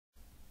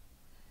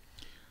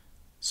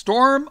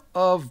Storm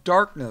of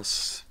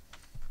Darkness,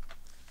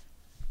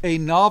 a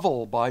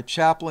novel by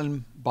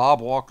Chaplain Bob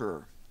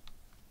Walker.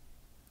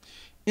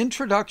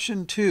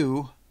 Introduction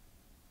to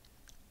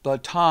The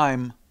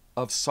Time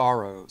of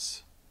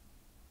Sorrows.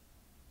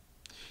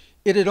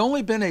 It had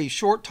only been a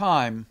short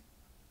time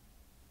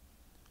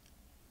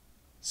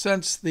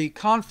since the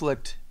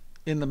conflict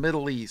in the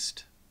Middle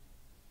East.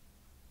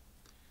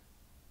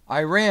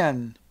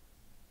 Iran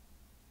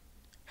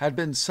had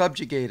been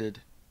subjugated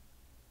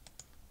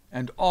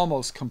and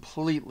almost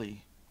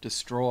completely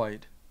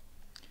destroyed.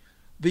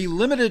 The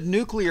limited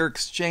nuclear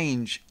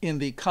exchange in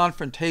the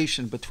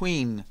confrontation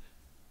between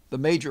the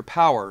major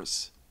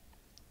powers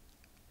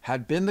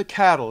had been the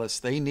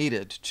catalyst they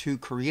needed to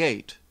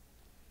create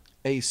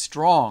a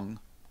strong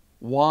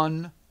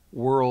one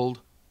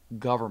world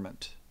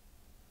government.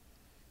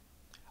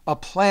 A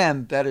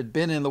plan that had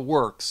been in the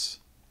works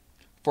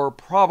for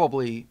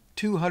probably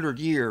 200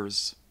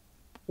 years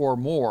or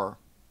more,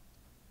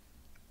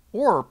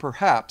 or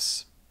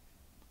perhaps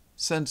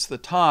since the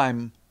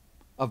time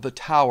of the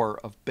Tower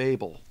of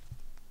Babel.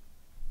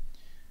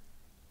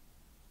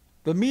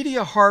 The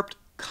media harped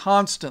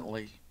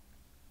constantly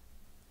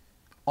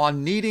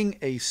on needing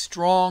a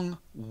strong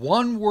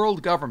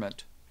one-world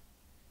government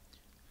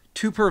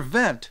to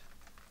prevent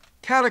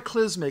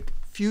cataclysmic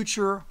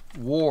future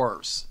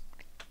wars.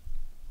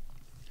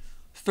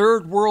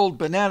 Third world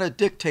banana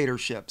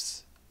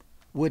dictatorships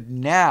would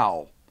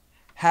now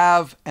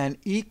have an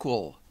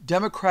equal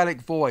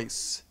democratic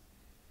voice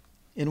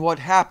in what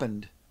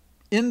happened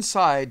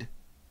inside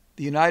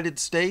the United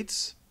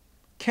States,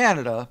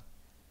 Canada,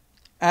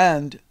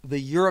 and the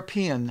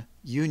European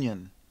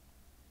Union.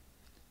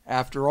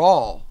 After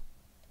all,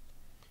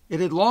 it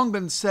had long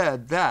been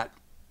said that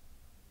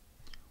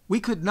we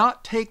could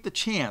not take the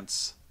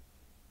chance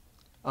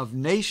of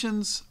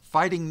nations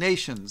fighting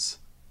nations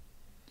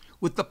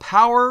with the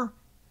power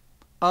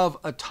of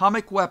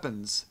atomic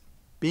weapons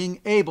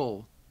being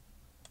able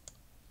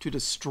to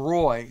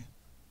destroy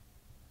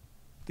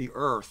the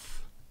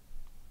earth.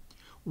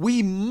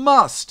 We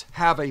must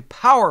have a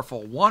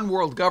powerful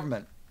one-world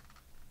government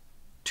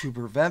to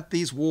prevent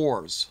these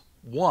wars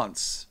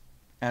once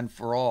and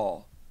for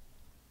all.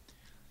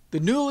 The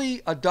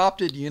newly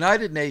adopted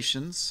United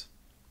Nations,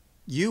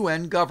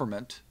 UN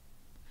government,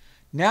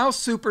 now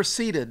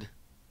superseded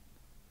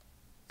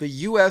the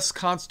U.S.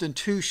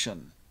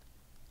 Constitution,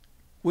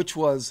 which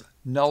was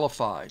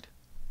nullified.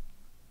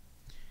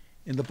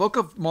 In the book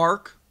of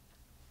Mark,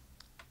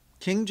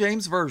 King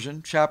James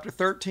Version, chapter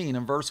 13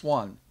 and verse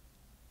 1,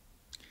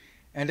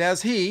 And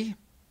as he,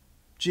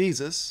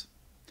 Jesus,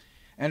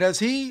 and as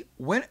he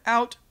went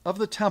out of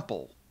the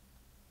temple,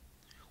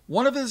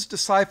 one of his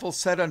disciples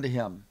said unto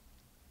him,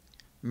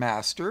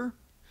 Master,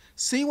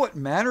 see what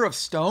manner of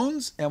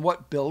stones and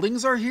what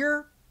buildings are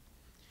here?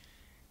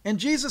 And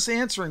Jesus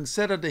answering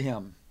said unto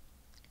him,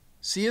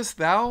 Seest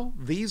thou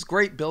these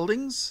great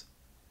buildings?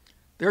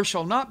 There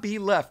shall not be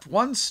left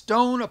one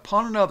stone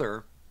upon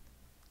another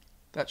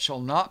that shall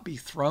not be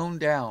thrown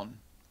down.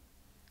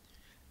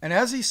 And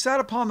as he sat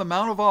upon the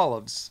Mount of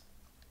Olives,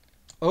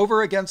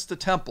 over against the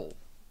temple,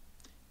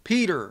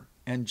 Peter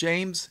and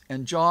James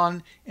and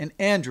John and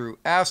Andrew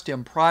asked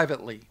him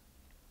privately,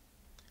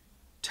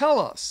 Tell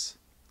us,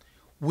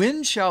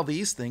 when shall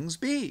these things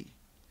be?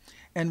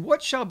 And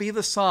what shall be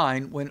the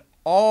sign when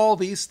all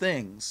these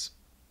things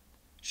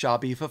shall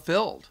be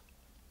fulfilled?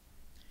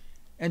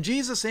 And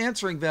Jesus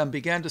answering them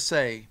began to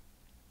say,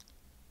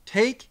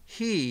 Take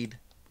heed,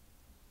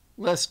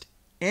 lest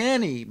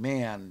any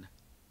man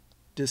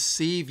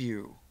deceive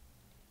you.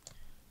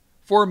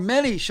 For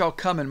many shall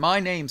come in my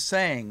name,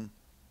 saying,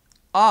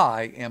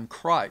 I am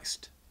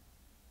Christ,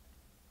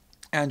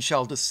 and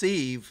shall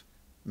deceive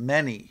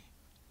many.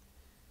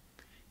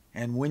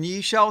 And when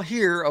ye shall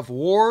hear of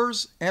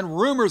wars and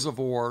rumors of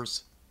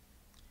wars,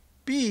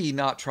 be ye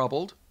not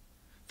troubled,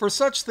 for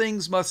such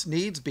things must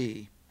needs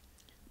be,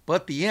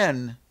 but the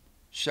end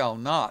shall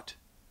not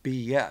be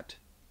yet.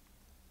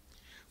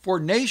 For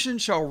nation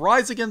shall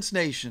rise against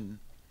nation,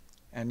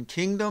 and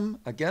kingdom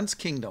against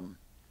kingdom.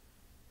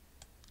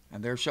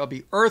 And there shall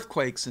be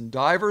earthquakes in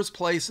divers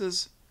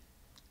places,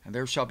 and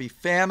there shall be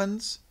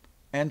famines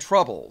and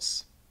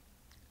troubles.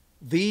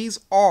 These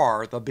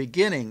are the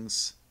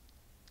beginnings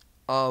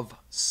of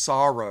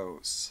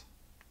sorrows.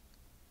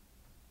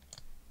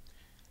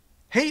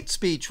 Hate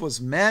speech was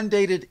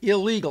mandated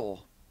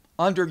illegal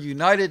under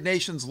United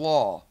Nations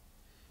law,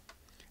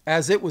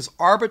 as it was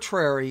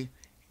arbitrary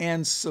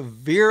and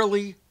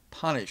severely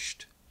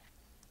punished.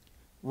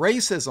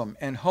 Racism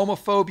and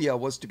homophobia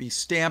was to be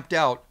stamped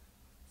out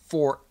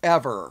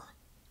forever.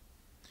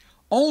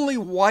 Only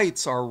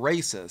whites are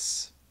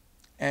racists,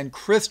 and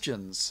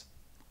Christians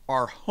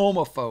are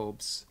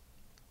homophobes.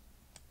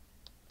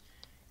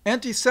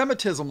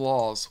 Anti-Semitism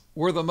laws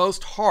were the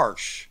most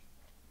harsh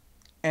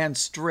and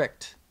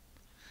strict.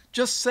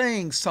 Just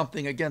saying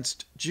something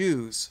against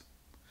Jews,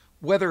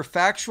 whether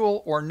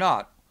factual or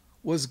not,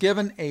 was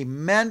given a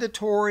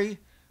mandatory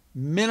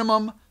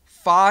minimum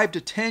 5 to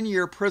 10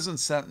 year prison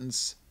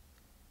sentence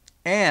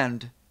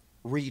and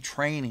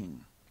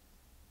retraining.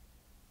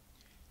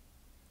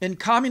 In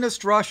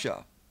communist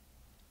Russia,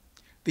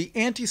 the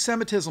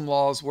anti-Semitism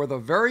laws were the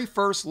very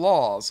first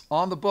laws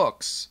on the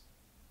books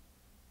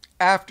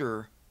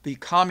after the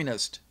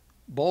communist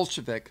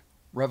Bolshevik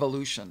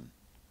Revolution.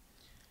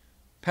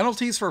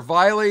 Penalties for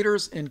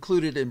violators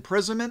included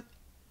imprisonment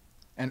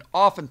and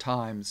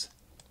oftentimes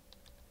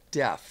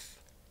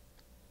death.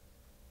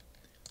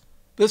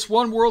 This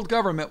one world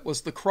government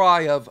was the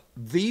cry of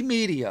the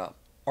media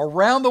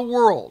around the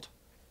world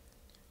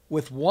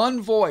with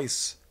one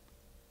voice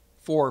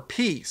for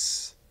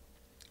peace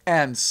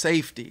and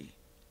safety.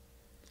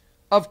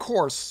 Of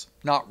course,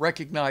 not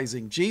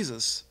recognizing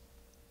Jesus,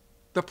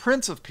 the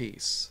Prince of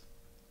Peace.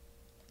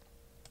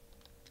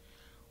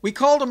 We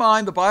call to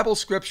mind the Bible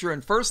scripture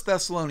in 1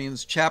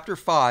 Thessalonians chapter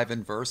 5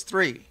 and verse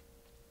 3.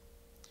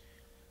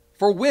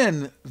 For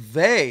when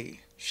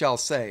they shall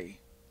say,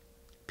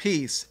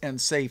 peace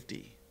and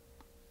safety,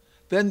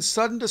 then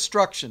sudden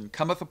destruction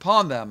cometh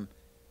upon them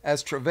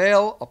as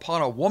travail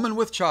upon a woman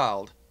with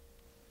child,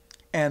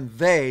 and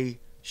they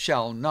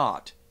shall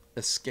not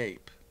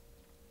escape.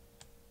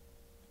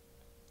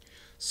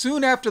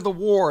 Soon after the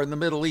war in the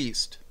Middle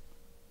East,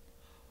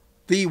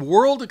 the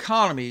world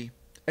economy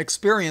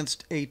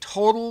experienced a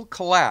total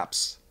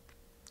collapse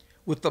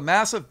with the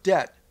massive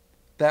debt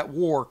that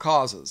war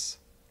causes.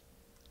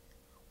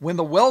 When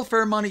the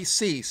welfare money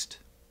ceased,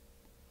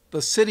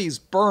 the cities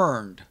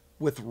burned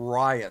with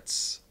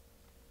riots.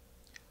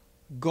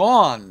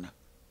 Gone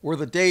were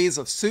the days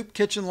of soup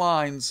kitchen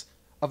lines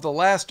of the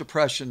last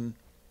depression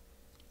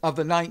of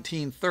the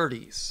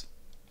 1930s.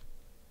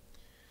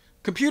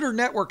 Computer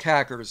network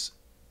hackers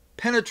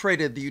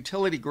penetrated the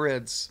utility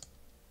grids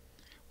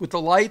with the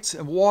lights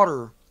and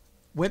water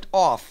went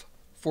off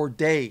for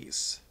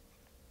days.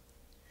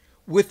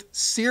 With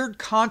seared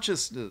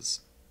consciousness,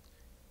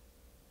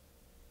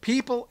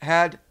 people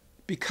had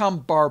become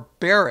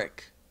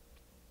barbaric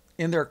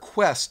in their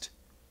quest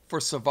for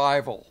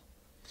survival.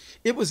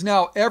 It was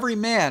now every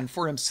man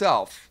for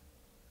himself,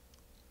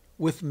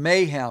 with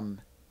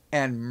mayhem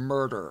and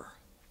murder.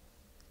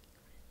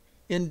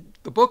 In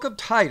the book of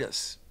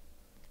Titus,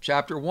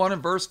 chapter 1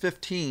 and verse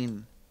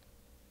 15,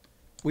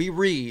 we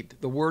read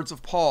the words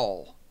of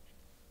Paul.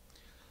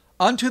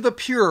 Unto the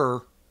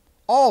pure,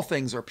 all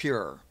things are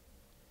pure.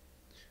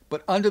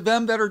 But unto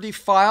them that are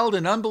defiled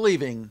and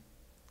unbelieving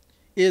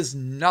is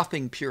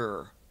nothing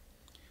pure.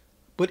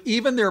 But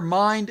even their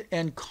mind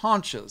and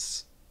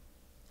conscience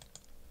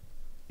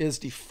is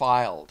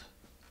defiled.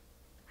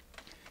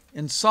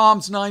 In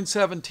Psalms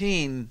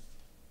 9:17,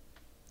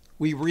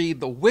 we read,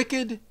 the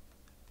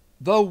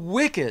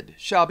wicked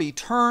shall be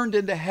turned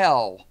into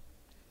hell,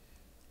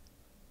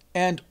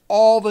 and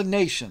all the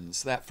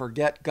nations that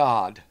forget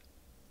God.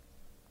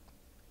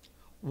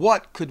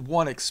 What could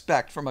one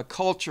expect from a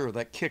culture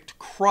that kicked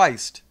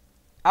Christ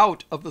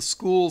out of the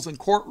schools and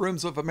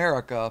courtrooms of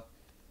America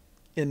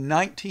in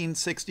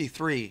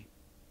 1963?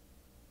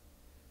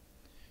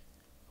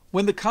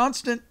 When the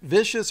constant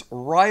vicious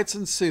riots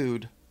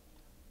ensued,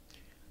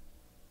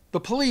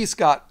 the police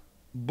got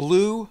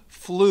blue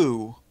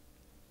flu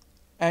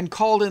and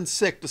called in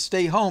sick to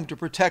stay home to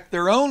protect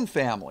their own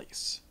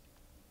families.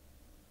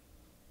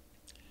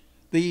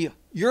 The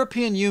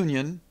European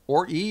Union,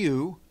 or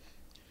EU,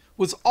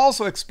 was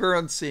also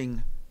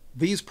experiencing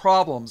these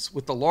problems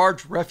with the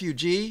large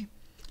refugee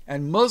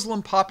and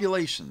Muslim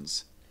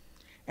populations,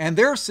 and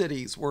their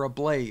cities were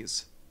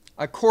ablaze,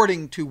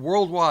 according to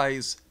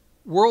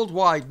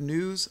worldwide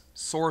news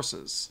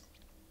sources.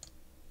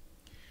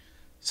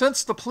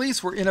 Since the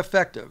police were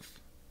ineffective,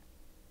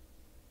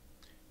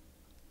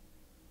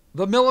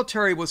 the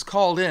military was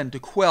called in to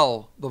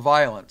quell the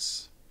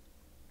violence.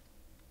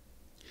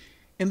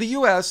 In the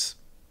U.S.,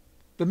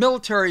 the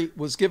military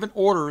was given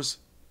orders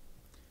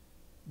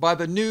by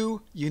the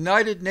new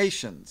United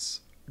Nations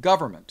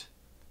government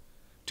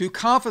to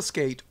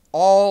confiscate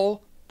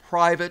all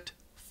private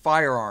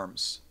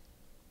firearms.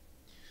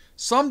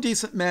 Some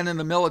decent men in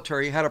the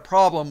military had a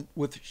problem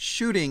with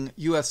shooting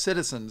U.S.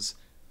 citizens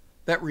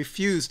that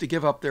refused to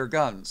give up their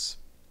guns.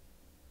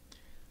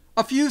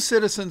 A few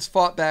citizens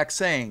fought back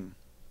saying,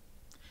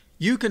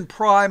 "You can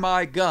pry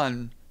my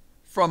gun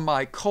from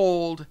my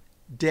cold,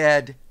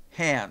 dead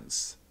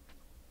hands."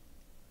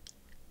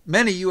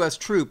 Many U.S.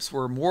 troops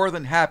were more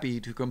than happy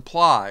to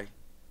comply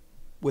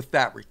with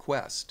that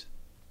request.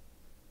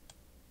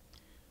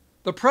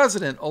 The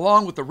President,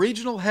 along with the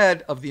regional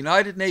head of the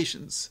United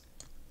Nations,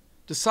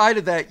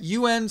 decided that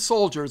UN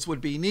soldiers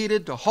would be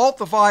needed to halt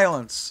the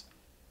violence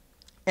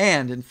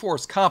and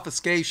enforce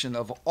confiscation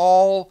of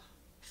all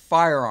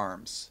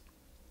firearms.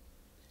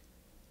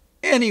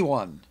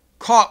 Anyone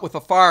caught with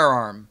a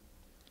firearm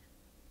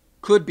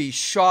could be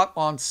shot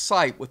on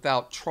sight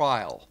without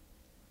trial.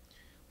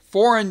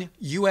 Foreign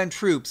UN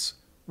troops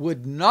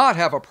would not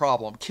have a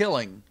problem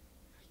killing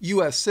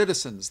U.S.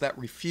 citizens that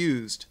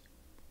refused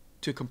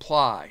to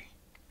comply.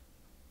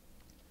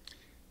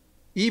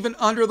 Even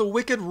under the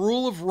wicked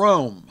rule of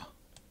Rome,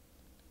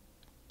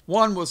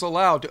 one was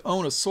allowed to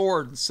own a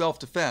sword in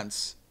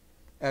self-defense,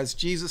 as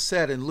Jesus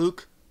said in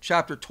Luke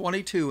chapter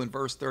 22 and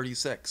verse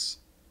 36.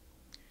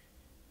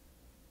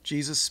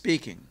 Jesus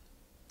speaking,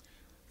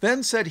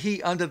 Then said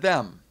he unto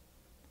them,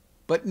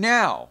 But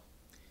now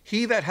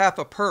he that hath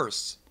a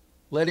purse,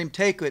 let him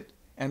take it,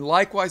 and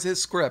likewise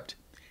his scrip,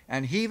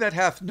 and he that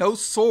hath no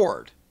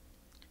sword,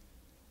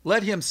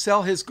 let him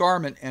sell his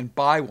garment and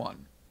buy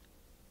one.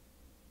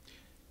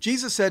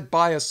 Jesus said,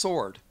 Buy a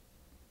sword,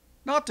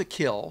 not to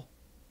kill,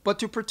 but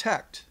to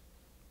protect.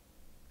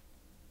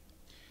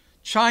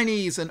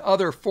 Chinese and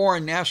other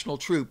foreign national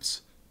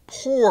troops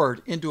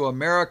poured into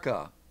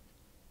America,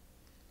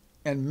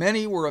 and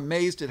many were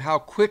amazed at how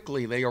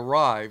quickly they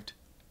arrived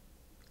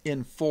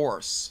in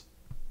force.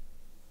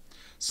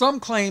 Some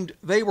claimed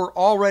they were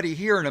already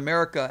here in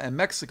America and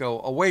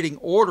Mexico awaiting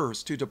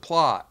orders to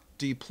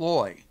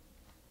deploy.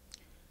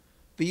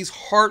 These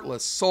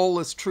heartless,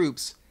 soulless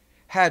troops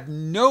had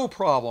no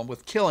problem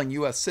with killing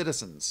U.S.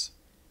 citizens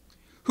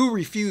who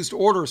refused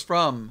orders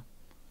from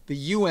the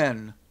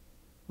UN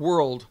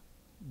world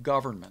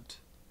government.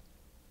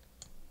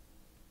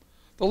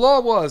 The law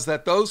was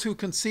that those who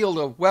concealed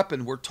a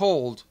weapon were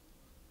told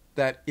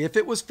that if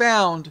it was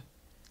found,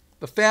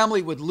 the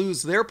family would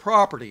lose their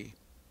property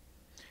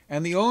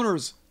and the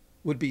owners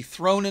would be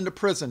thrown into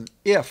prison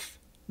if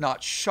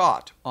not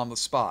shot on the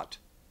spot.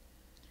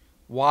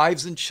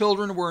 Wives and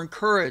children were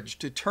encouraged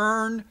to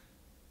turn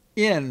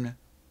in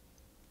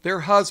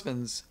their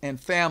husbands and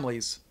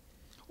families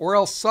or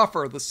else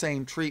suffer the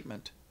same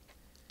treatment.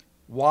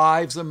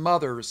 Wives and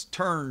mothers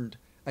turned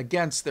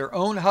against their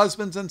own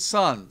husbands and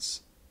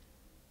sons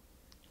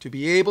to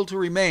be able to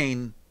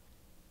remain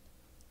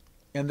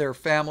in their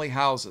family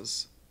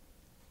houses.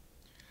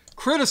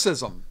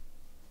 Criticism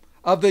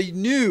of the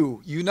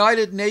new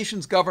United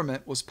Nations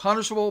government was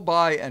punishable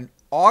by an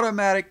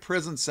automatic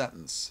prison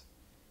sentence.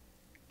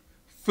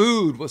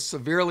 Food was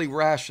severely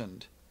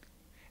rationed,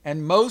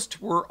 and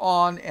most were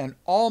on an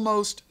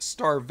almost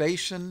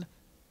starvation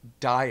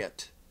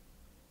diet.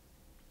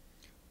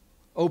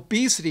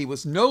 Obesity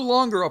was no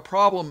longer a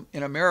problem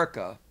in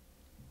America,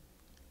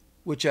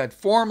 which had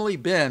formerly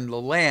been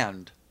the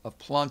land of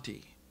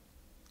plenty.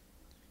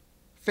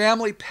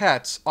 Family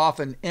pets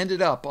often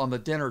ended up on the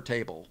dinner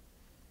table.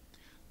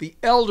 The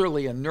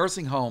elderly in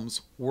nursing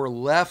homes were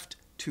left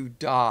to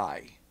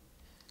die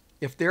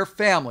if their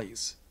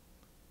families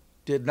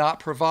did not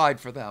provide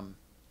for them.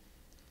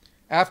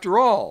 After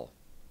all,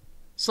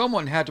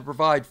 someone had to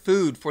provide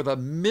food for the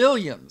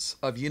millions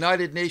of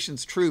United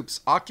Nations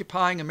troops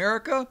occupying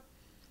America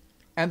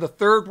and the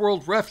third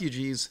world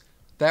refugees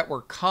that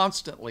were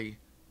constantly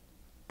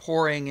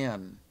pouring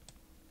in.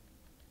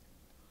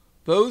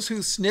 Those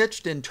who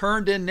snitched and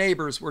turned in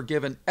neighbors were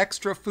given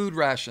extra food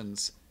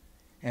rations,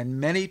 and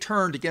many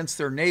turned against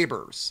their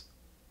neighbors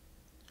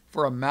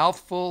for a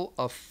mouthful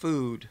of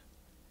food.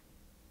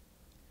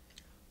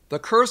 The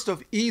curse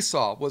of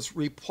Esau was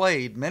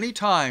replayed many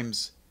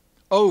times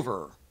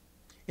over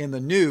in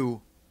the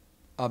new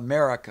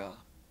America.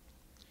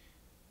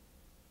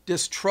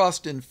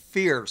 Distrust and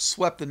fear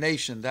swept the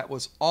nation that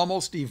was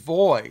almost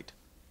devoid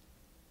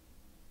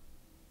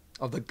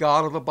of the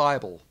God of the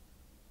Bible.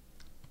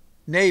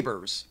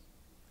 Neighbors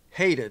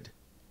hated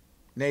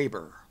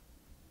neighbor.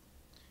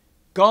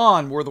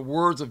 Gone were the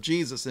words of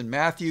Jesus in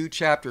Matthew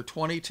chapter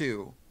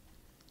 22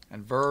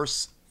 and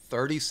verse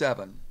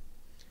 37.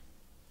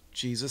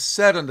 Jesus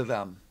said unto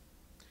them,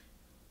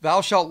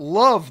 Thou shalt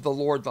love the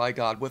Lord thy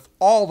God with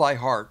all thy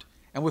heart,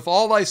 and with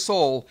all thy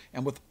soul,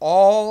 and with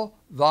all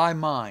thy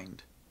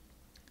mind.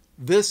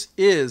 This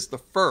is the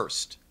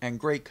first and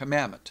great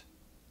commandment.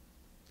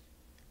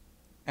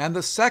 And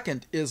the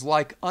second is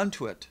like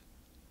unto it,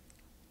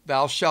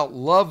 Thou shalt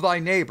love thy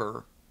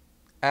neighbor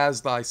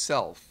as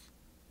thyself.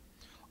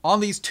 On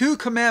these two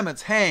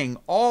commandments hang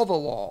all the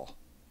law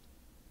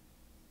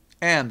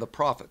and the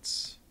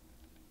prophets.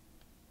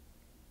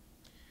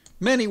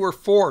 Many were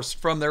forced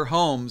from their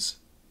homes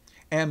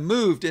and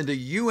moved into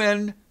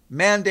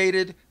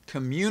UN-mandated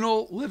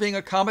communal living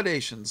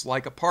accommodations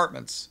like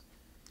apartments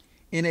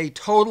in a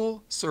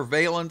total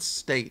surveillance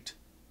state.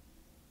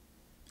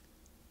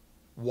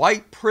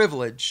 White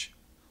privilege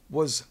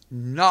was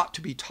not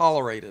to be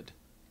tolerated.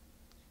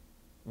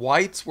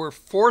 Whites were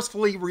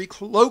forcefully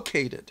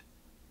relocated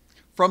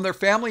from their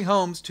family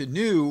homes to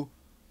new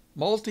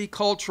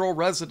multicultural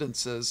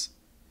residences,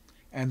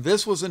 and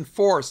this was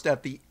enforced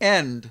at the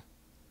end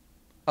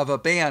of a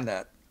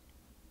bayonet.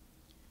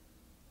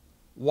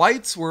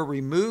 Whites were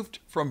removed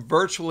from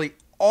virtually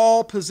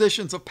all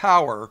positions of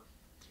power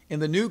in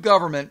the new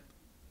government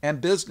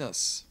and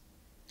business,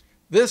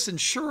 this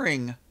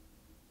ensuring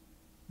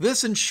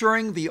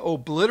the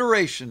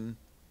obliteration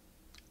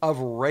of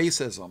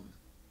racism.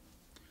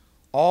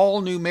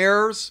 All new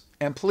mayors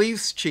and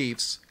police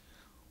chiefs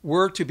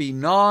were to be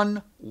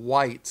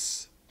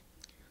non-whites.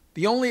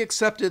 The only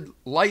accepted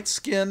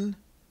light-skinned,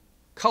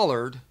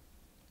 colored,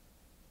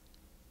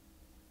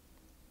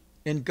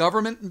 in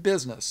government and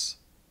business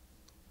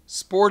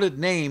sported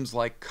names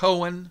like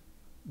Cohen,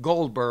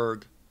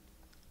 Goldberg,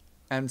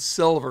 and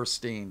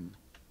Silverstein.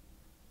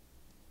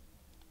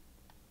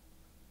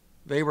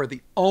 They were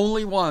the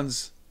only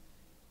ones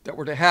that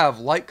were to have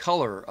light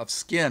color of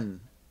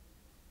skin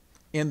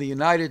in the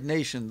United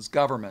Nations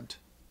government.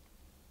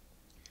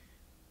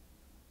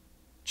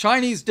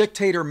 Chinese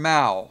dictator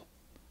Mao,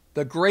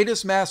 the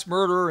greatest mass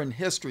murderer in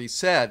history,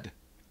 said,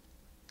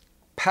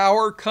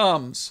 "Power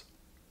comes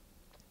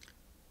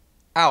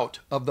out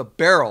of the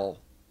barrel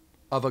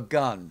of a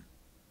gun."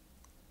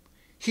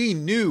 He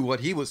knew what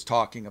he was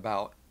talking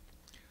about.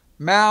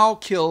 Mao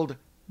killed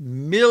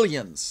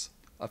millions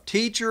of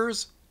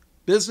teachers,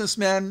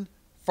 businessmen,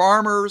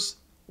 farmers,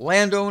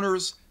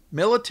 landowners,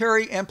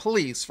 military, and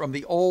police from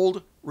the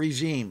old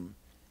regime.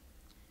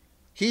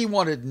 He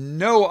wanted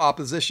no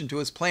opposition to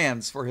his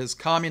plans for his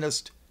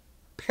communist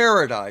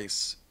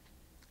paradise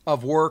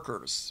of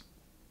workers.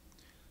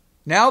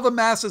 Now the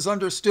masses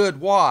understood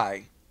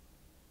why.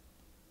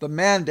 The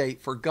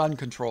mandate for gun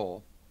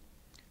control.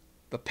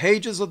 The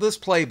pages of this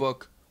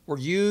playbook were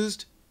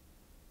used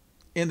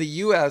in the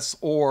US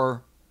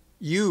or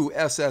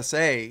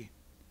USSA,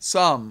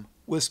 some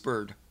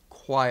whispered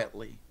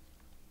quietly.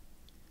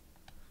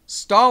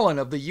 Stalin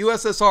of the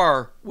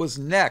USSR was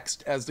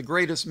next as the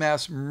greatest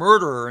mass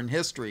murderer in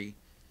history,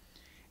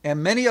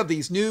 and many of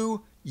these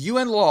new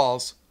UN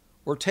laws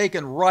were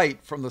taken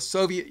right from the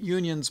Soviet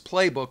Union's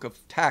playbook of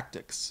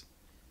tactics.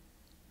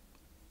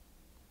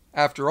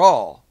 After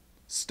all,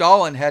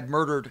 Stalin had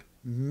murdered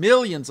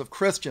millions of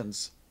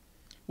Christians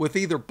with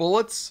either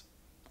bullets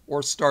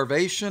or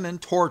starvation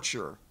and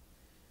torture.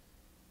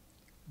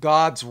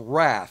 God's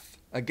wrath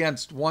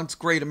against once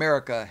great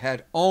America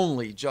had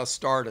only just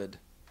started.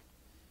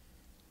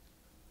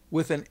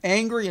 With an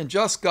angry and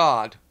just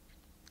God,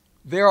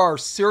 there are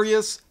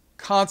serious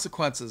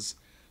consequences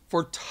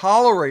for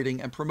tolerating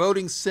and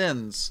promoting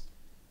sins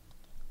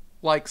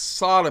like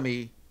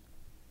sodomy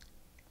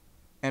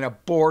and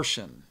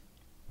abortion.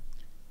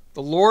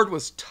 The Lord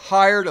was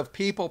tired of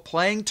people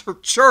playing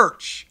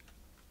church,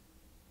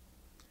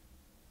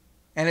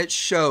 and it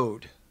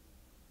showed.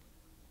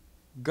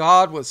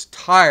 God was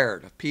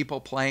tired of people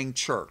playing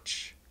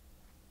church.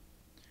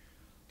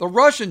 The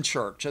Russian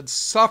church had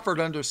suffered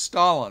under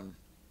Stalin,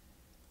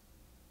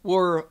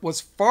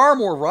 was far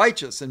more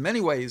righteous in many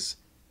ways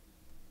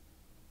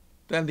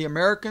than the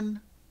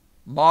American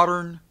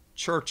modern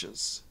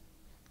churches.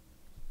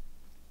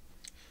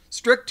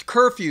 Strict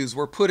curfews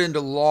were put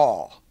into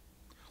law.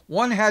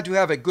 One had to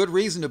have a good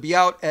reason to be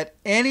out at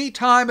any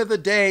time of the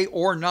day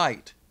or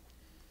night,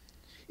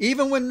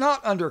 even when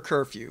not under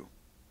curfew.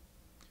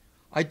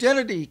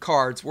 Identity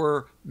cards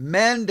were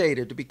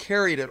mandated to be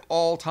carried at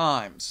all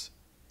times.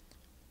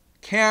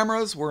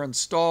 Cameras were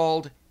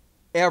installed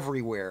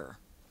everywhere.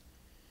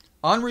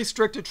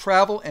 Unrestricted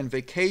travel and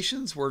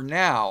vacations were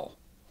now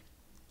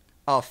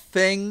a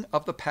thing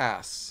of the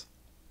past.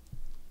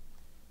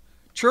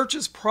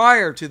 Churches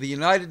prior to the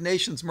United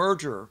Nations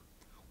merger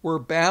were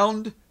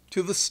bound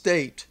to the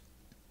state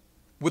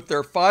with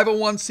their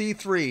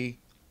 501c3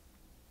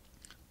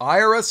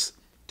 IRS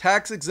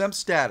tax-exempt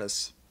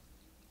status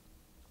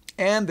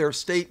and their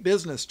state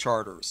business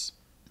charters.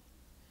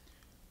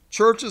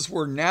 Churches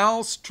were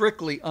now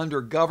strictly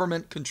under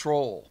government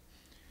control.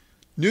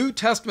 New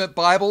Testament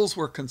Bibles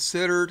were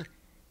considered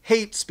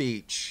hate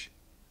speech.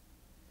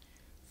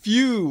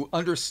 Few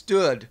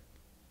understood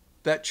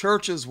that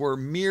churches were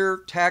mere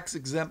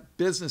tax-exempt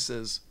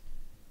businesses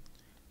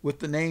with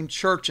the name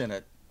church in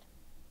it.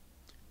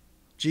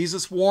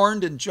 Jesus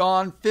warned in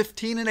John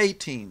 15 and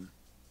 18,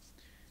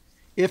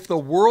 "If the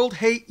world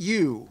hate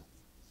you,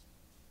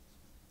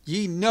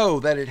 ye know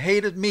that it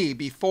hated me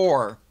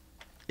before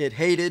it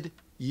hated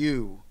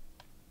you."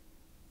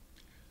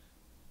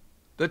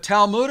 The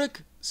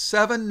Talmudic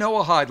 7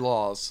 Noahide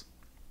laws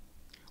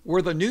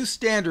were the new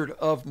standard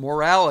of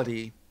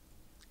morality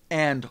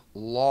and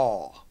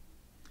law.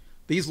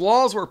 These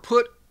laws were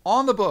put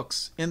on the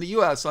books in the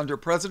U.S. under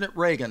President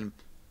Reagan,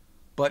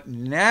 but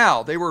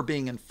now they were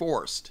being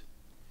enforced.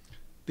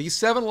 These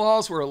 7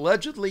 laws were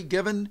allegedly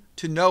given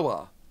to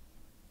Noah.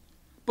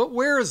 But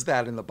where is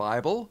that in the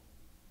Bible?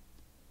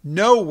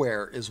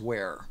 Nowhere is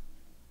where.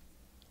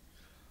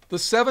 The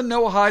 7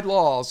 Noahide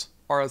laws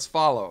are as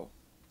follow.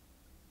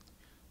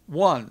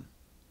 1.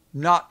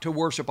 Not to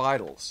worship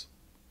idols.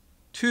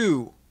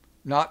 2.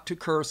 Not to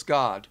curse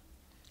God.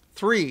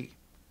 3.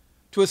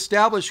 To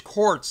establish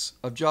courts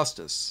of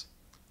justice.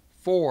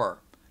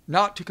 4.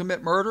 Not to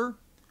commit murder.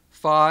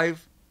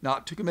 5.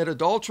 Not to commit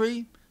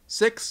adultery.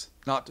 6.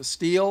 Not to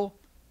steal.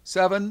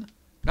 7.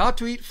 Not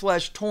to eat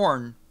flesh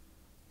torn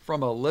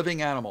from a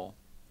living animal.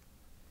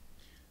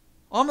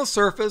 On the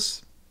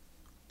surface,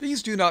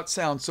 these do not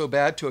sound so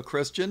bad to a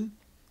Christian,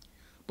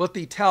 but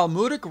the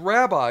Talmudic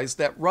rabbis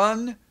that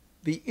run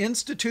the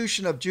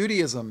institution of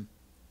Judaism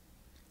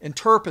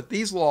interpret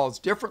these laws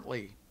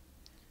differently.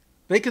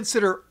 They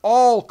consider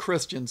all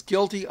Christians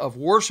guilty of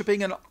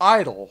worshiping an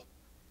idol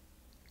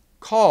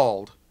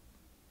called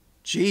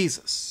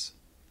Jesus.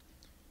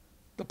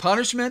 The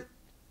punishment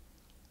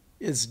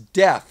is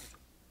death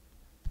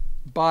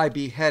by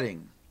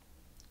beheading.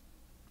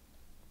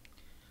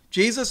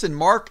 Jesus in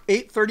Mark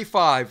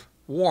 8:35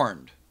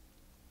 warned,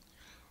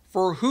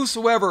 "For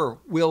whosoever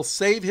will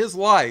save his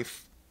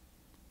life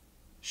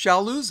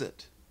shall lose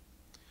it.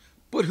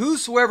 But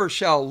whosoever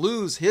shall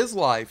lose his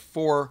life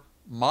for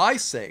my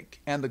sake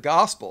and the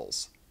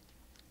gospel's,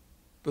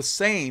 the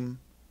same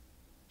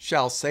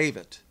shall save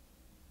it.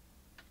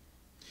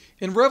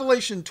 In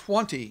Revelation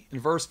 20, in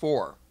verse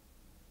 4,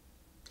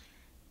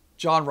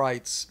 John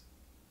writes,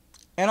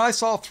 "And I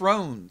saw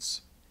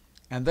thrones,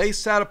 and they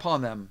sat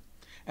upon them,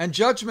 and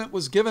judgment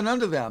was given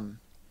unto them.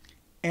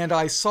 And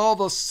I saw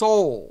the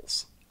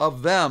souls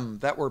of them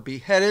that were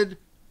beheaded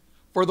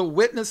for the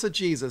witness of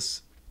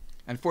Jesus,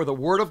 and for the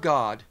word of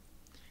God,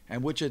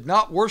 and which had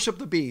not worshipped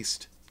the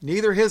beast,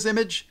 neither his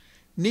image,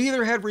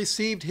 neither had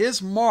received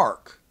his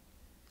mark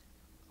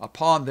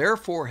upon their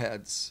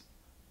foreheads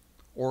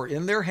or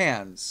in their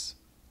hands.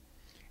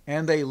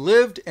 And they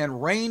lived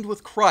and reigned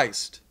with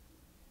Christ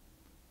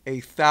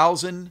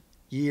 1,000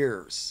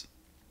 years."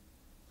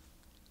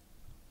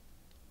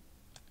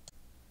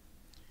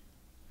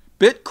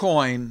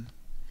 Bitcoin,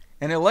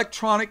 an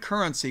electronic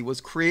currency, was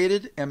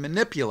created and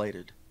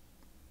manipulated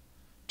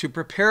to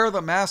prepare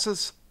the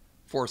masses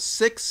for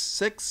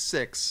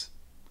 666,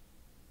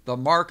 the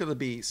mark of the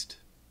beast.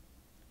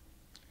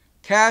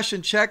 Cash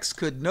and checks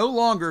could no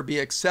longer be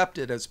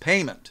accepted as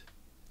payment.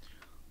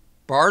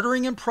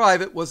 Bartering in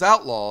private was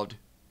outlawed,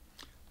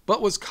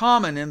 but was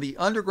common in the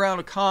underground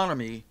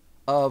economy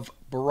of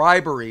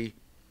bribery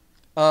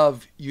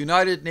of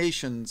United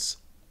Nations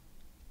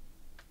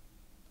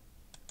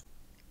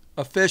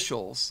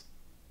officials.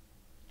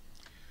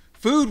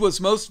 Food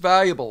was most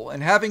valuable,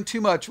 and having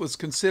too much was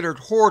considered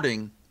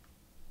hoarding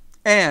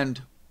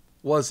and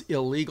was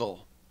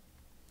illegal.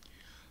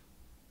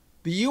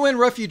 The UN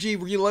refugee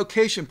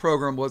relocation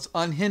program was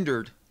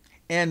unhindered,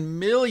 and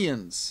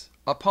millions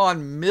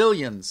upon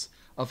millions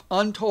of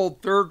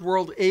untold third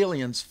world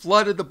aliens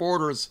flooded the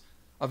borders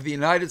of the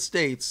United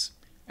States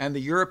and the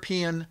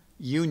European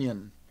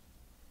Union,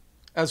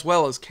 as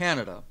well as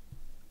Canada.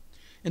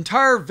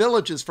 Entire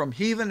villages from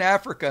heathen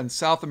Africa and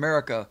South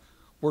America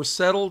were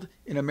settled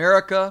in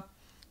America,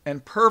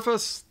 and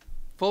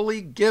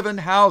purposefully given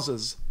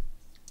houses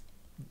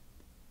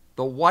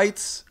the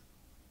whites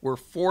were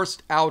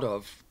forced out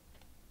of.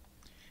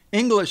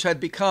 English had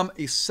become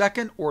a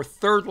second or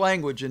third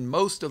language in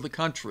most of the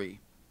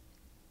country.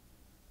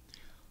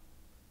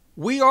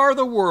 "We are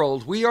the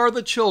world, we are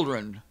the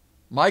children,"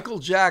 Michael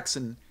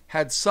Jackson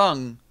had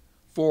sung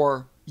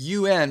for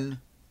UN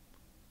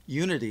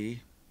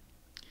unity.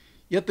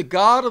 Yet the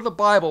God of the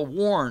Bible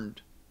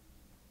warned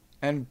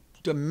and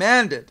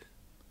demanded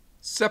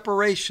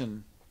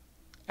separation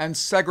and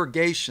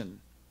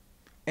segregation,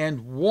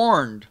 and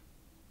warned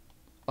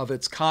of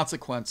its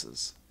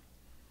consequences.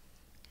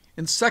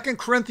 In 2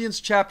 Corinthians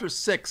chapter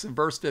 6 and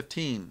verse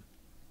 15,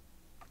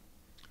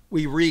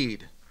 we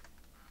read,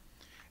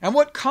 "And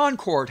what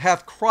concord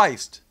hath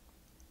Christ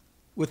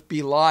with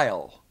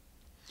Belial?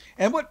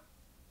 And what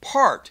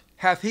part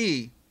hath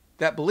he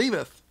that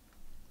believeth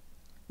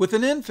with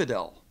an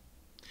infidel?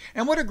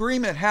 And what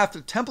agreement hath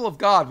the temple of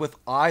God with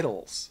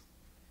idols?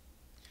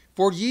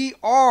 For ye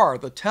are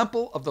the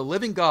temple of the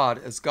living God,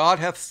 as God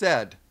hath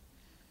said,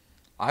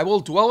 I will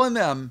dwell in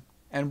them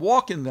and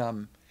walk in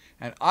them,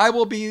 and I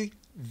will be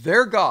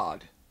their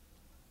God,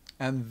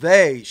 and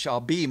they shall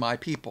be my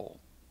people.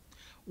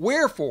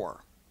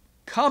 Wherefore,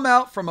 come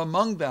out from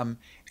among them,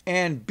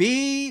 and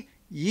be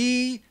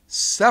ye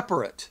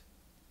separate,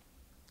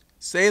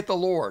 saith the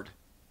Lord,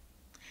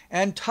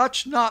 and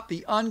touch not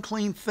the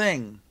unclean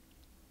thing,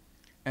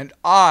 and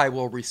I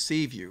will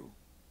receive you.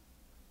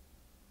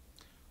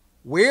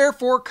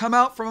 Wherefore come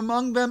out from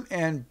among them,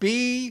 and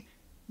be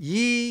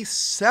ye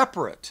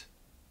separate."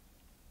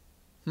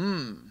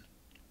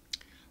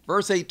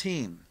 Verse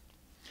 18,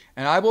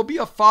 "And I will be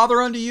a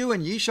father unto you,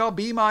 and ye shall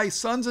be my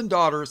sons and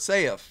daughters,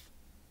 saith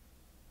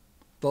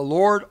the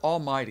Lord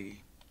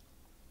Almighty."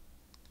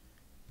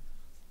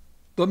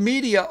 The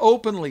media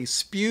openly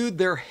spewed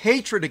their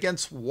hatred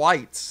against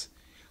whites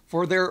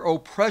for their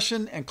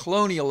oppression and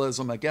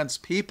colonialism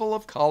against people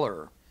of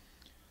color.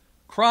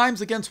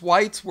 Crimes against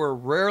whites were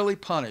rarely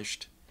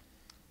punished,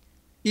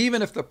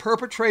 even if the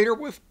perpetrator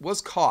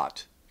was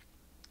caught.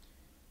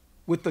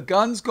 With the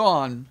guns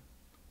gone,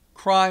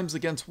 crimes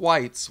against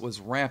whites was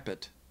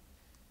rampant.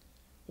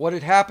 What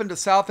had happened to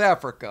South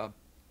Africa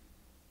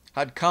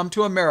had come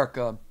to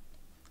America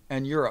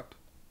and Europe.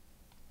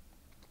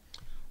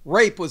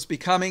 Rape was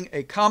becoming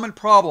a common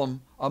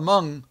problem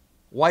among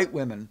white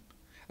women,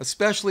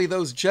 especially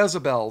those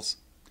Jezebels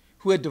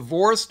who had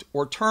divorced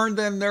or turned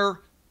in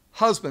their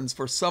husbands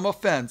for some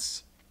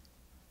offense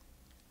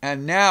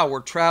and now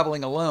were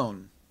traveling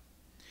alone.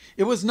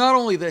 It was not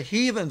only the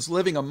heathens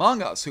living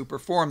among us who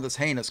performed this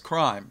heinous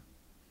crime.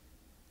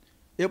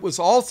 It was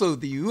also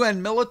the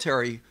UN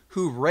military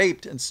who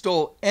raped and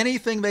stole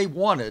anything they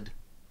wanted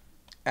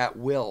at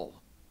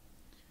will.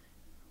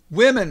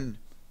 Women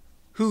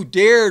who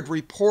dared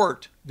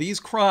report these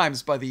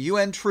crimes by the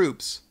UN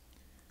troops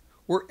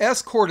were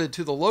escorted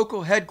to the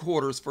local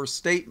headquarters for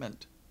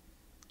statement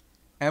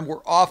and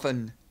were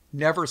often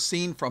never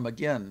seen from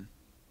again.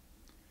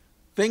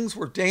 Things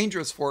were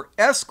dangerous for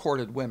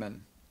escorted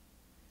women.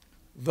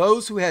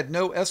 Those who had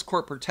no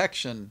escort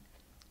protection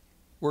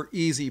were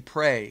easy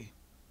prey.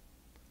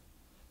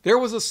 There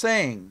was a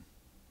saying,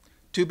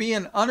 to be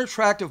an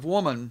unattractive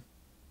woman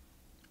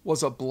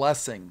was a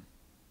blessing.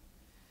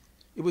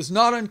 It was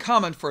not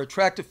uncommon for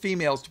attractive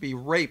females to be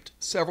raped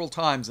several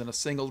times in a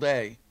single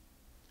day.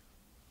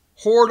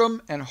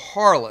 Whoredom and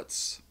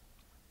harlots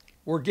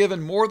were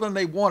given more than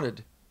they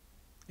wanted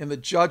in the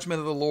judgment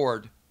of the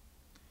Lord.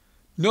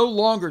 No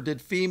longer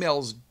did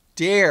females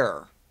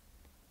dare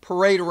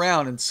parade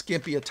around in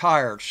skimpy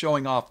attire,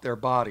 showing off their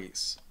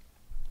bodies.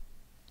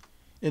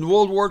 In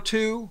World War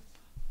II,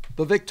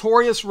 the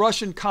victorious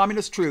Russian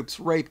communist troops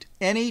raped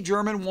any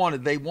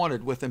German they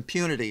wanted with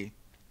impunity.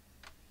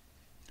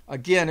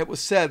 Again, it was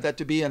said that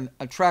to be an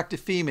attractive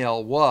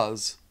female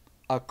was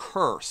a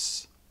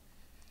curse.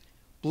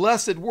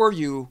 Blessed were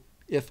you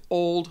if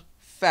old,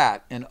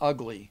 fat, and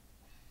ugly.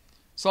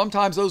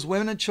 Sometimes those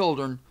women and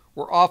children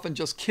were often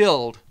just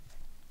killed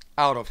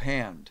out of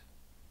hand.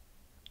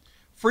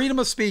 Freedom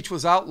of speech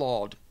was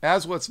outlawed,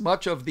 as was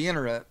much of the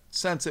internet,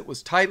 since it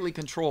was tightly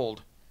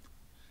controlled.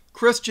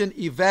 Christian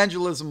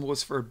evangelism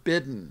was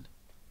forbidden,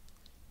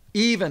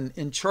 even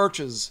in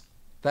churches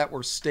that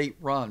were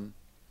state-run.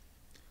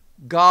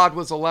 God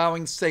was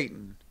allowing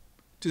Satan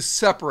to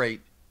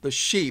separate the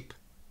sheep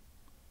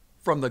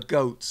from the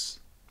goats.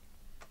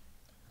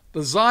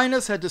 The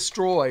Zionists had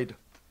destroyed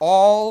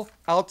all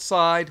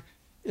outside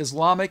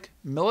Islamic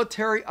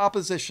military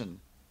opposition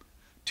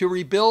to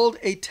rebuild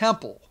a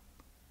temple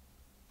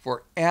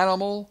for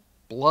animal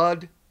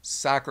blood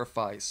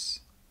sacrifice.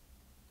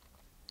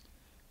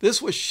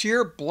 This was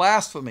sheer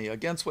blasphemy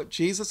against what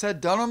Jesus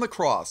had done on the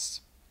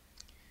cross,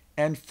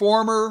 and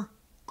former,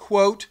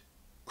 quote,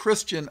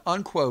 Christian,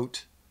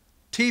 unquote,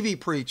 TV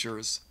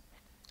preachers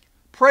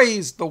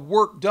praised the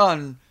work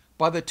done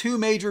by the two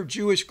major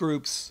Jewish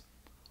groups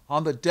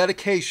on the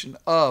dedication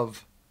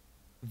of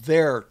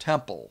their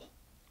temple.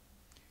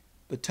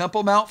 The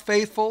Temple Mount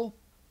Faithful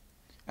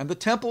and the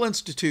Temple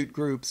Institute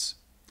groups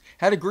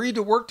had agreed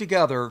to work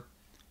together,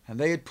 and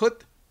they had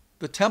put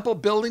the temple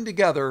building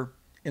together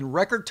in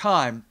record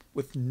time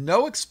with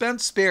no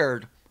expense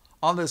spared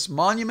on this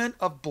monument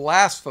of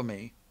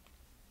blasphemy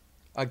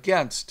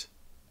against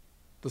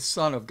the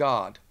Son of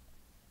God.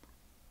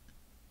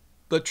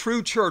 The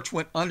true church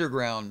went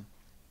underground,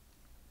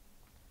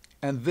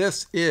 and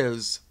this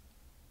is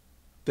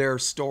their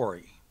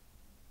story.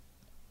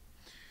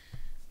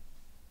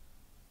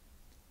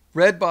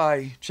 Read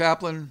by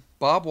Chaplain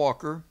Bob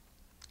Walker,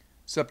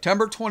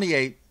 September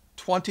 28,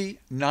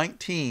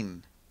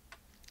 2019,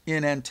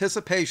 in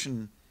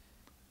anticipation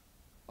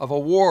of a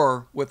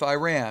war with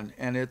Iran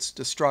and its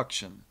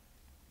destruction,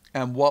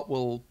 and what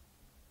will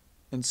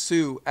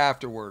ensue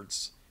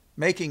afterwards,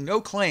 making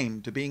no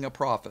claim to being a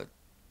prophet.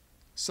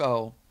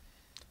 So,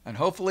 and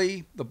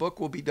hopefully the book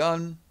will be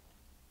done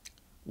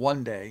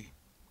one day,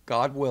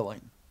 God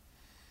willing.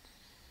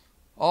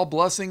 All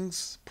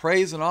blessings,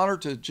 praise, and honor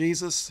to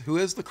Jesus, who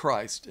is the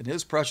Christ. In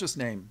his precious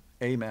name,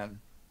 amen.